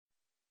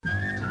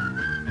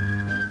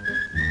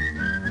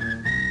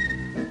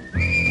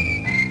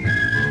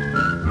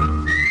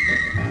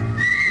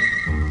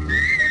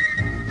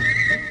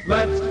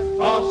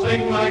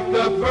sing like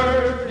the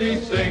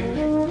birdies sing.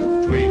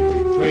 Tweet,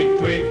 tweet,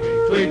 tweet,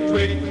 tweet,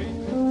 tweet.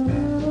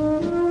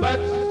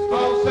 Let's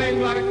all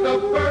sing like the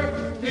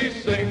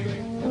birdies sing.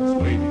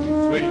 Sweet,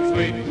 sweet,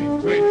 sweet,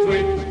 sweet,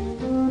 sweet.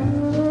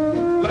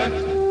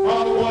 Let's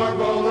all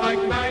warble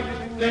like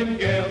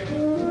nightingales.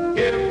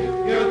 Give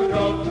your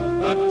throat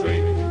a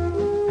treat.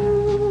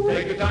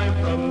 Take a time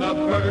from the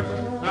first.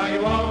 Now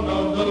you all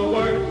know the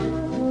words.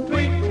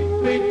 Tweet,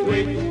 tweet,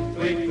 tweet,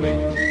 tweet,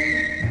 tweet.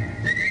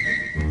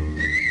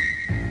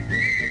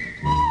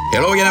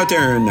 Hello again out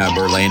there in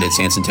Birdland. It's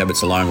Anson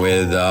Tebbets along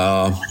with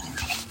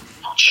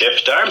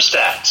Chip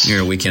Darmstadt.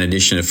 your weekend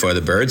edition of For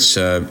the Birds.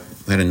 We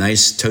had a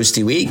nice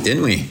toasty week,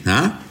 didn't we?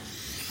 Huh?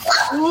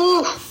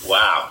 Ooh,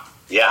 wow.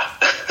 Yeah.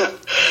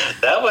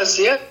 That was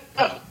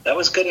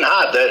good and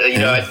hot.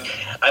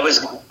 I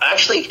was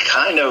actually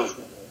kind of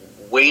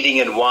waiting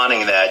and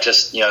wanting that,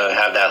 just,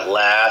 have that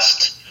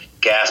last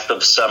gasp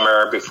of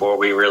summer before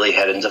we really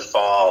head into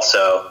fall.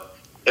 So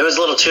it was a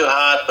little too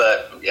hot,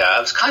 but yeah, I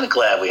was kind of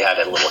glad we had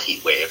a little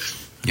heat wave.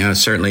 Yeah, it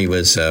certainly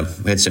was.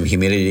 We had some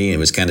humidity and it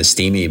was kind of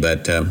steamy,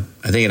 but I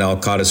think it all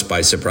caught us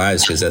by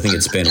surprise because I think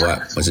it's been,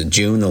 was it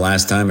June the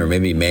last time or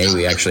maybe May?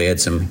 We actually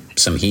had some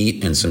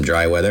heat and some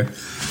dry weather.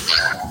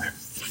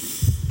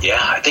 Yeah,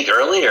 I think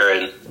earlier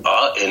in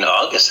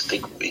August, I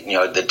think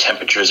the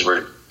temperatures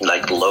were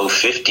like low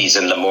 50s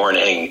in the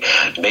morning,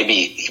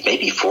 maybe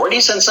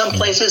 40s in some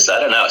places. I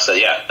don't know. So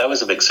yeah, that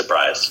was a big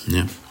surprise.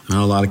 Yeah,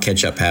 a lot of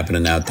catch up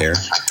happening out there.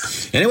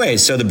 Anyway,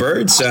 so the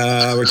birds,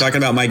 we're talking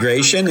about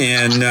migration,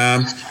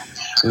 and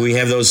we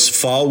have those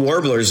fall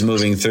warblers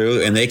moving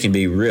through, and they can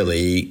be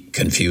really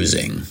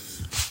confusing.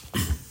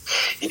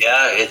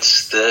 Yeah,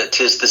 tis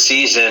the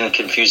season,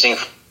 confusing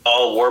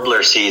fall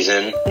warbler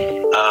season.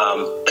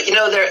 But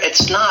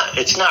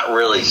it's not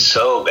really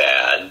so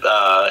bad.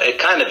 It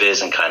kind of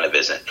is and kind of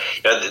isn't.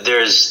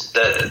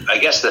 I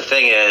guess the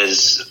thing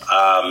is,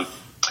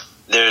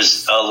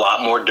 there's a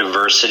lot more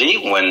diversity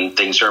when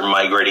things are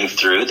migrating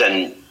through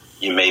than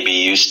you may be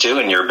used to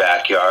in your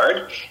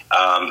backyard.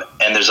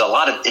 And there's a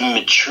lot of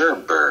immature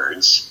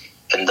birds,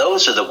 and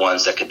those are the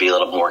ones that could be a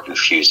little more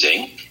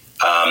confusing.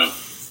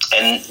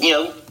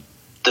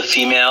 The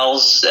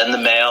females and the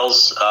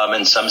males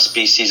in some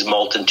species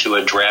molt into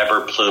a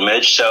drabber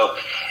plumage. So,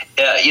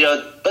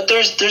 but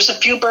there's a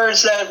few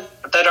birds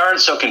that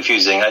aren't so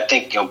confusing. I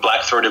think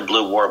black-throated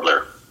blue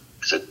warbler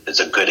is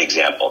a good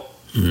example.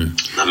 Mm-hmm.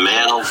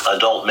 The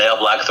adult male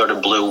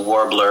black-throated blue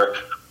warbler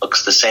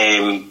looks the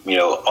same,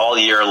 all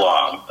year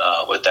long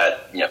with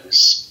that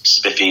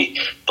spiffy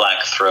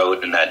black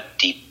throat and that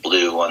deep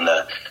blue on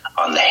the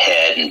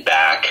head and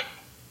back.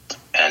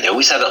 And they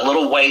always have that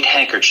little white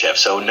handkerchief.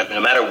 So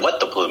no matter what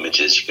the plumage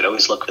is, you could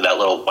always look for that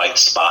little white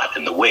spot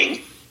in the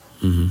wing.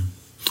 Mm-hmm.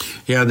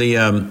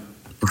 Yeah,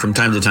 from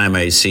time to time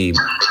I see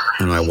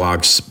on my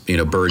walks,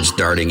 birds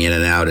darting in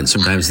and out, and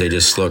sometimes they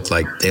just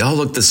they all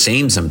look the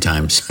same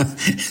sometimes.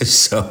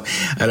 So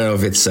I don't know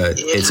if it's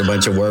a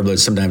bunch of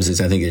warblers. Sometimes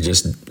I think they're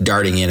just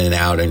darting in and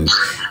out and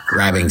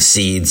grabbing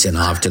seeds and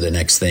off to the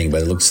next thing.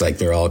 But it looks like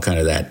they're all kind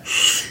of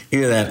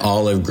either that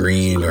olive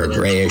green or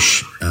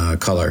grayish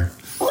color.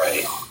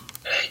 Right.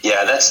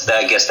 Yeah,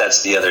 I guess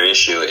that's the other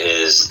issue,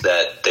 is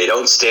that they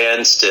don't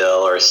stand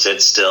still or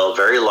sit still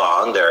very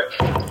long. They're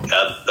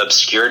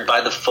obscured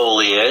by the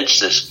foliage.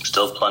 There's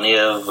still plenty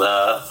of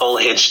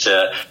foliage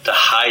to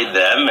hide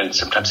them, and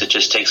sometimes it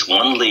just takes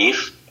one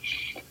leaf.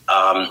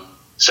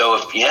 So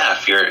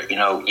if you're,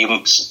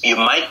 you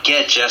might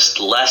get just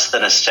less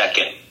than a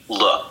second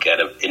look at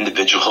an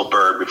individual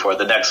bird before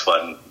the next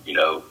one,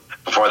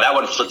 before that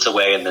one flits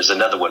away and there's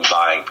another one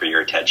vying for your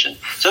attention.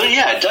 So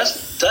yeah, it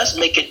does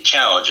make it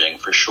challenging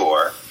for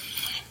sure.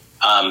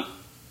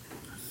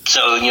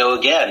 So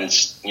again,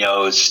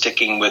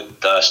 sticking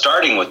with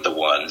starting with the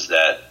ones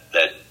that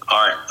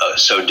aren't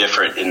so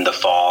different in the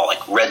fall,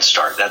 like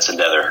redstart. That's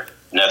another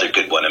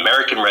good one.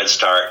 American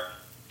redstart,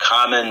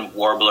 common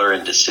warbler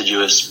in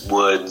deciduous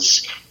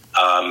woods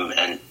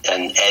and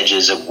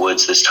edges of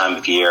woods this time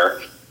of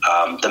year.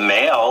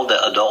 The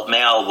adult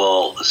male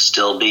will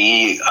still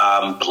be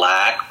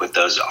black with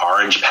those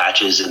orange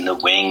patches in the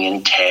wing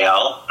and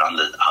tail on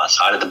the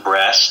side of the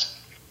breast.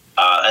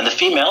 And the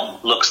female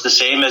looks the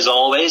same as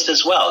always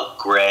as well,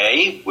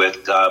 gray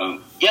with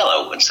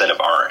yellow instead of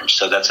orange.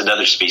 So that's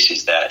another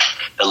species that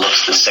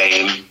looks the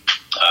same.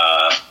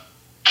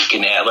 You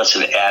can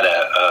add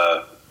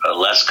a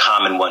less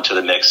common one to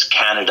the mix,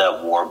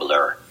 Canada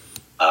warbler.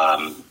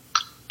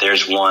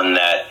 There's one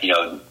that,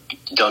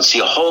 don't see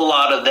a whole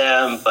lot of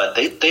them, but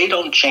they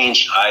don't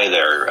change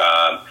either.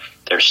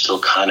 They're still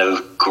kind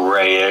of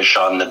grayish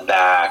on the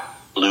back,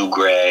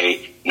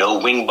 blue-gray, no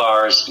wing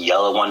bars,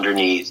 yellow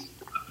underneath,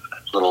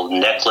 little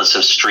necklace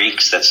of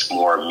streaks that's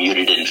more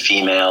muted in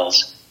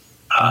females,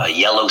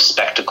 yellow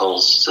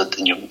spectacles. So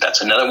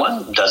that's another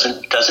one.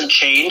 Doesn't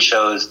change,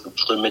 so the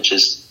plumage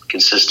is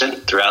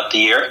consistent throughout the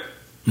year.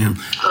 Yeah.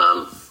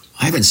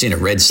 I haven't seen a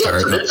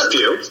redstart. Yeah, there's a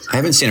few. I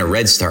haven't seen a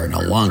redstart in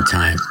a long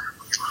time.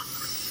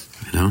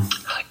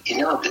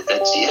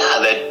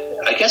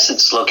 I guess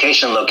it's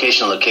location,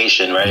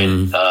 right?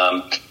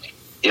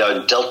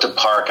 Delta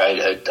Park,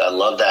 I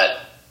love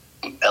that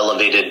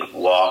elevated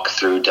walk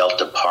through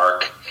Delta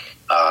Park.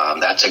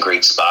 That's a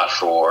great spot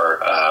for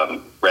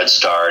red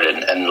starred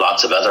and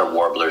lots of other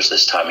warblers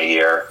this time of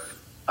year.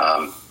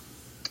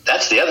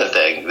 That's the other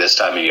thing this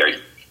time of year.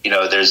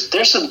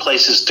 There's some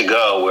places to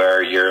go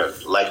where you're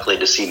likely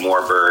to see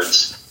more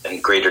birds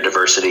and greater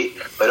diversity,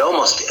 but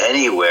almost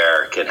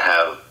anywhere can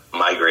have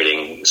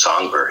migrating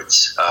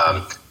songbirds.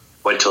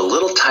 Went to a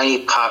little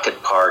tiny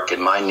pocket park in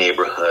my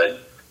neighborhood.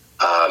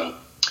 I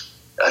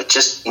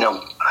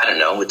don't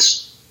know,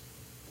 it's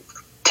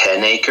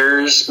 10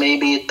 acres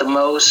maybe at the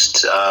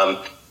most.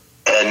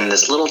 And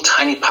this little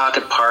tiny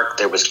pocket park,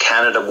 there was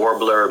Canada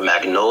warbler,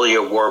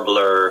 magnolia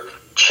warbler,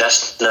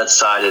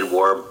 chestnut-sided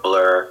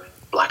warbler,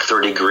 black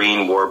 30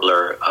 green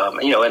warbler,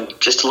 and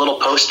just a little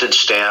postage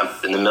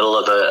stamp in the middle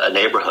of a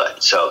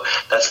neighborhood. So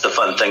that's the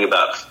fun thing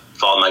about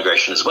fall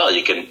migration as well.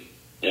 You can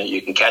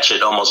catch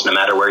it almost no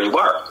matter where you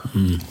are.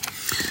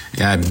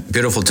 Yeah,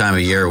 beautiful time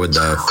of year with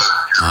the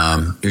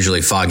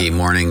usually foggy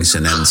mornings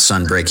and then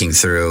sun breaking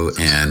through,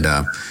 and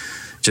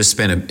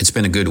it's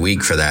been a good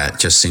week for that.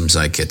 Just seems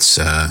like it's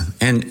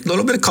and a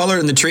little bit of color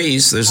in the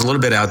trees. There's a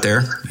little bit out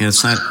there.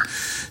 It's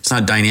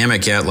not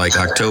dynamic yet like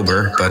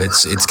October, but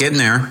it's getting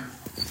there.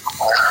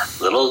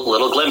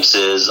 Little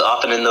glimpses,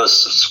 often in those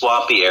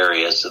swampy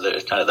areas. So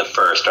they're kind of the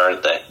first,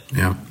 aren't they?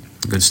 Yeah,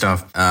 good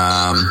stuff.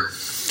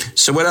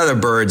 So what other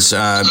birds?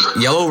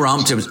 Yellow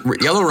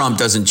rump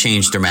doesn't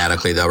change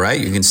dramatically, though, right?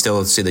 You can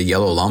still see the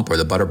yellow lump or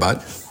the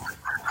butterbutt.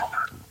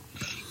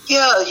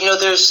 Yeah,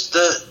 there's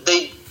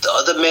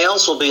the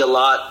males will be a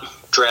lot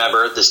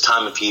drabber this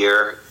time of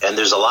year, and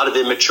there's a lot of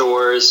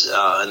immatures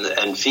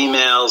and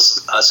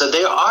females. So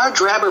they are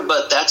drabber,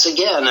 but that's,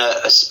 again,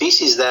 a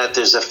species that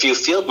there's a few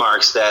field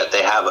marks that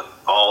they have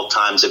all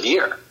times of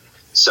year.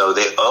 So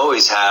they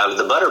always have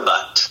the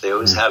butterbutt. They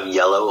always have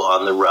yellow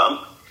on the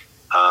rump.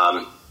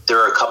 There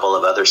are a couple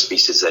of other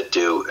species that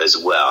do as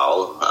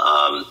well,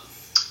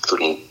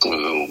 including,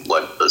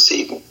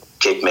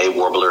 Cape May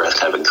warbler has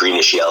kind of a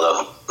greenish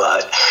yellow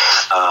butt.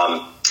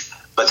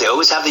 But they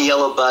always have the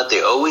yellow butt.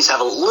 They always have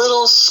a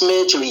little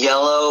smidge of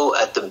yellow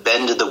at the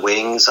bend of the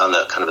wings on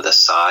the kind of the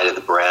side of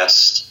the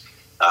breast.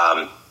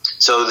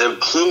 So the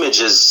plumage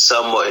is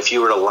somewhat, if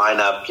you were to line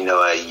up,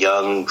 a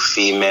young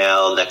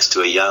female next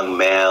to a young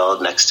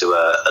male, next to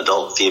an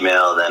adult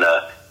female, then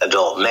an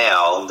adult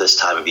male this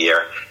time of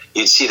year,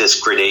 you'd see this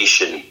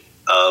gradation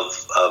of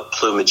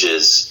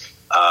plumages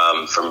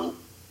from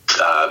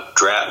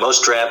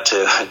most drab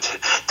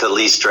to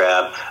least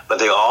drab, but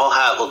they'll all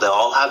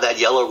have that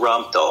yellow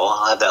rump. They'll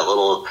all have that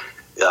little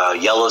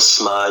yellow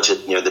smudge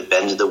at the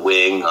bend of the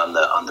wing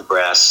on the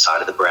breast, side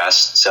of the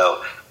breast.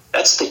 So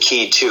that's the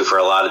key too for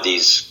a lot of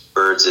these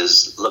birds,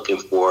 is looking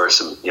for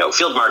some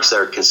field marks that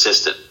are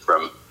consistent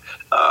from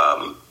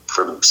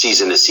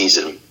season to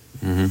season.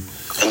 Mm-hmm.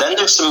 And then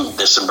there's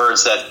some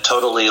birds that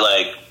totally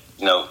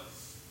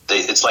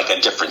it's like a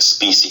different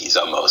species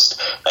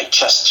almost. Like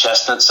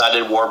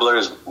chestnut-sided warbler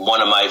is one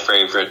of my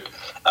favorite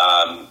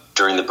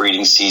during the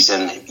breeding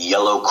season.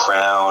 Yellow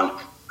crown,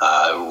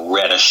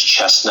 reddish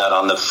chestnut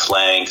on the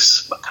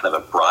flanks, kind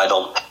of a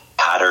bridal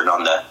pattern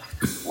on the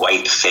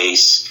white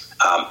face.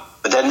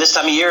 But then this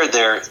time of year,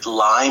 they're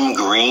lime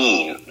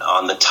green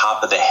on the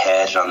top of the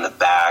head and on the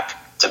back.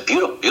 It's a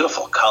beautiful,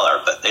 beautiful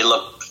color, but they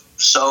look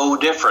so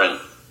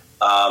different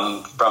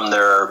from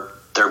their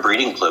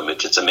breeding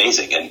plumage. It's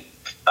amazing. And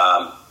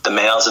the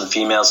males and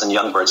females and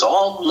young birds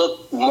all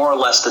look more or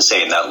less the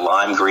same, that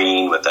lime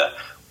green with a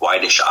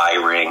whitish eye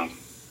ring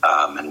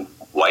and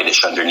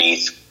whitish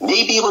underneath,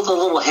 maybe with a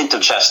little hint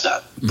of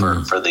chestnut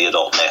for the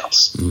adult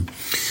males.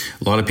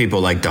 A lot of people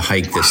like to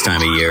hike this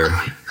time of year.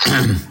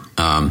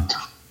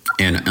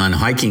 And on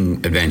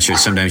hiking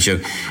adventures, sometimes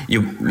you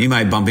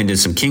might bump into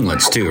some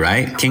kinglets too,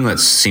 right? Kinglets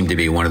seem to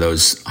be one of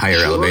those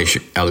higher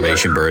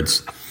elevation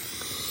birds.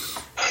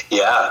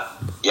 Yeah,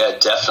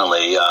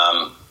 definitely.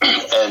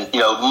 And,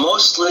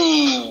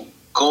 mostly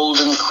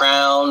golden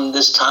crown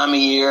this time of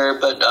year,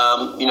 but,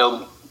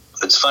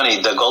 it's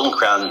funny, the golden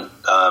crown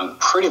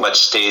pretty much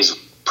stays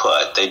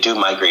put. They do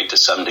migrate to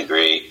some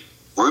degree.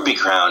 Ruby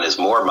crown is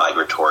more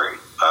migratory.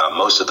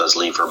 Most of those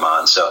leave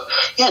Vermont. So,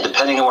 yeah,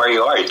 depending on where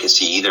you are, you can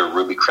see either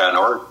ruby crown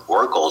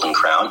or golden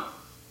crown.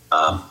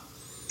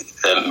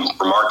 And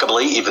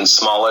remarkably, even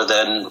smaller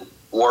than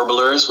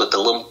warblers with the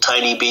little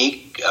tiny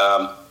beak.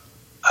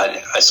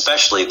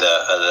 Especially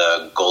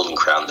the golden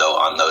crown, though,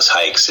 on those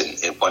hikes.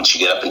 And once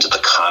you get up into the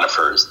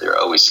conifers, there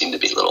always seem to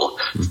be little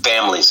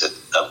families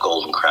of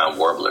golden crown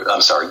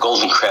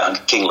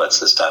kinglets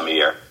this time of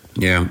year.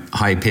 Yeah,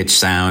 high pitched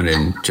sound,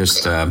 and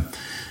just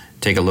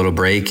take a little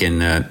break, and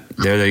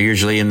they're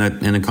usually in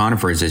the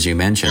conifers, as you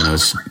mentioned.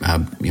 Those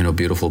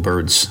beautiful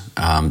birds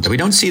that we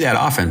don't see that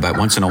often, but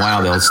once in a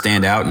while they'll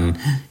stand out, and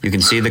you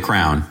can see the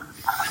crown.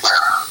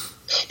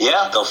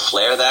 Yeah, they'll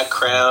flare that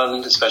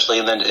crown, especially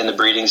in the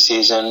breeding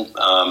season.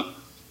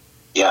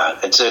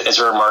 It's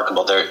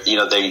remarkable.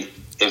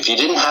 If you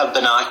didn't have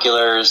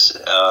binoculars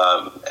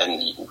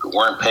and you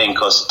weren't paying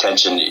close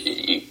attention,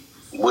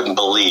 wouldn't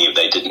believe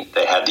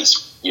they had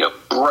these,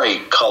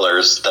 bright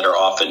colors that are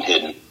often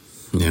hidden.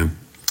 Yeah.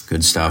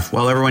 Good stuff.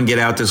 Well, everyone get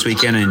out this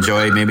weekend and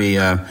enjoy. Maybe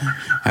have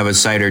a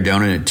cider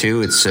donut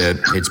too.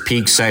 It's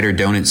peak cider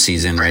donut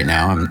season right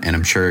now, and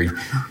I'm sure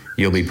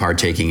you'll be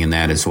partaking in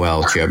that as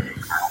well, Chip.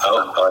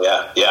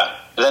 Oh yeah.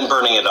 And then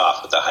burning it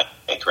off with a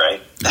hike,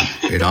 right?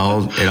 It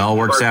all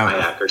works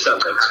out. Or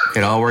something.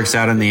 It all works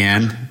out in the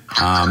end.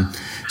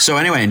 So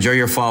anyway, enjoy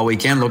your fall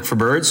weekend. Look for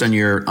birds on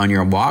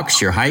your walks,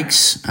 your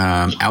hikes,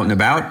 out and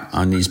about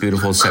on these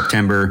beautiful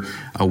September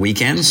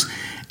weekends.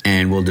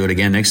 And we'll do it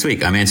again next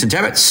week. I'm Anson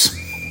Tebbets.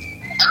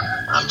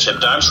 I'm Chip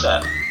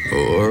Darmstadt.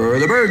 For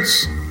the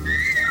birds.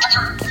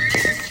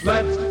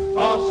 Let's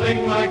all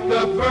sing like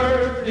the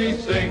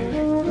birdies sing.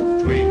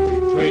 Tweet,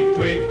 tweet,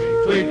 tweet,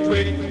 tweet,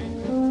 tweet.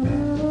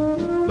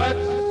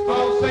 Let's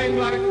all sing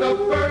like the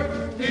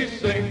birdies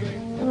sing.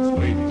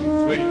 Sweet,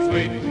 sweet,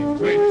 sweet,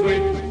 sweet,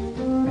 sweet.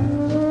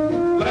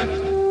 Let's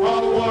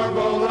all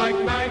warble like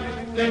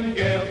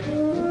nightingales.